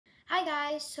Hi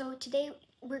guys, so today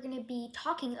we're going to be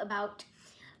talking about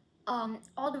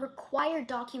all the required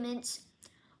documents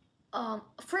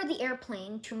for the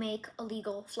airplane to make a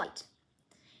legal flight.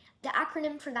 The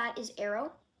acronym for that is AARO.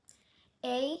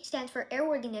 A stands for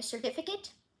Airworthiness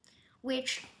Certificate,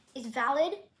 which is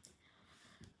valid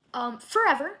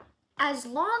forever as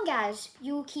long as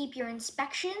you keep your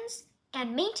inspections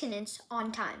and maintenance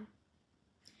on time.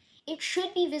 It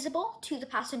should be visible to the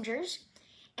passengers,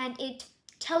 and it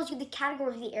tells you the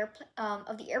category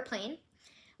of the airplane,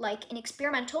 like an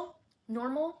experimental,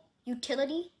 normal,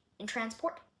 utility, and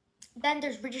transport. Then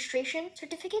there's registration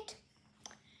certificate.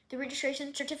 The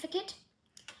registration certificate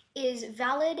is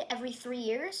valid every 3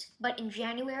 years, but in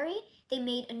January, they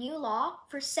made a new law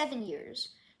for 7 years.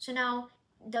 So now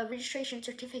the registration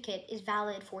certificate is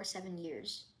valid for 7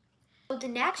 years. So the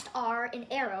next R in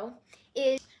AARO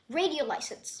is radio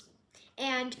license.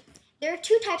 And there are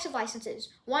two types of licenses,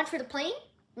 one for the plane,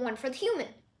 one for the human.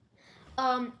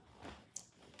 The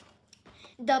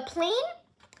plane,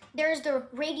 there's the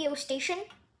radio station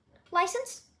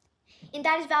license, and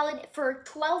that is valid for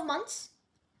 12 months.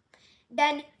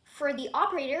 Then for the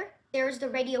operator, there's the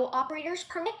radio operator's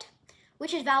permit,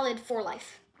 which is valid for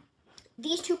life.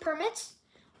 These two permits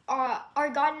are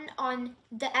gotten on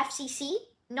the FCC,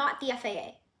 not the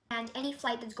FAA, and any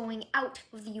flight that's going out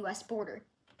of the US border.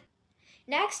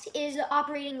 Next is the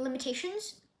operating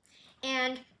limitations,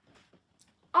 and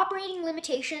operating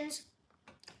limitations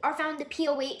are found in the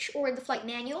POH or the flight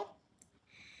manual.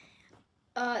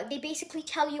 They basically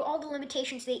tell you all the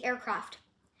limitations of the aircraft.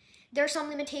 There are some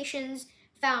limitations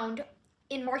found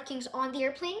in markings on the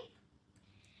airplane,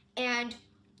 and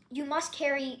you must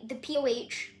carry the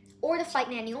POH or the flight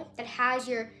manual that has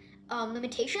your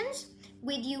limitations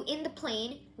with you in the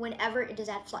plane whenever it is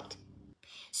at flight.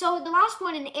 So the last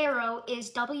one in AARO is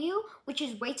W, which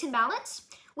is weights and balance.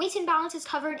 Weights and balance is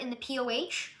covered in the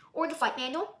POH or the flight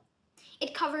manual.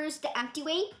 It covers the empty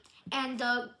weight and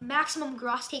the maximum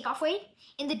gross takeoff weight.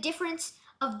 And the difference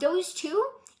of those two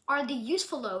are the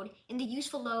useful load. And the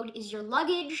useful load is your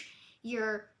luggage,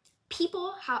 your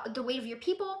people, the weight of your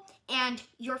people, and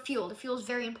your fuel. The fuel is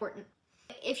very important.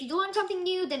 If you learned something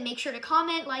new, then make sure to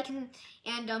comment, like,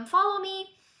 and follow me.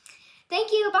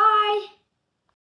 Thank you. Bye.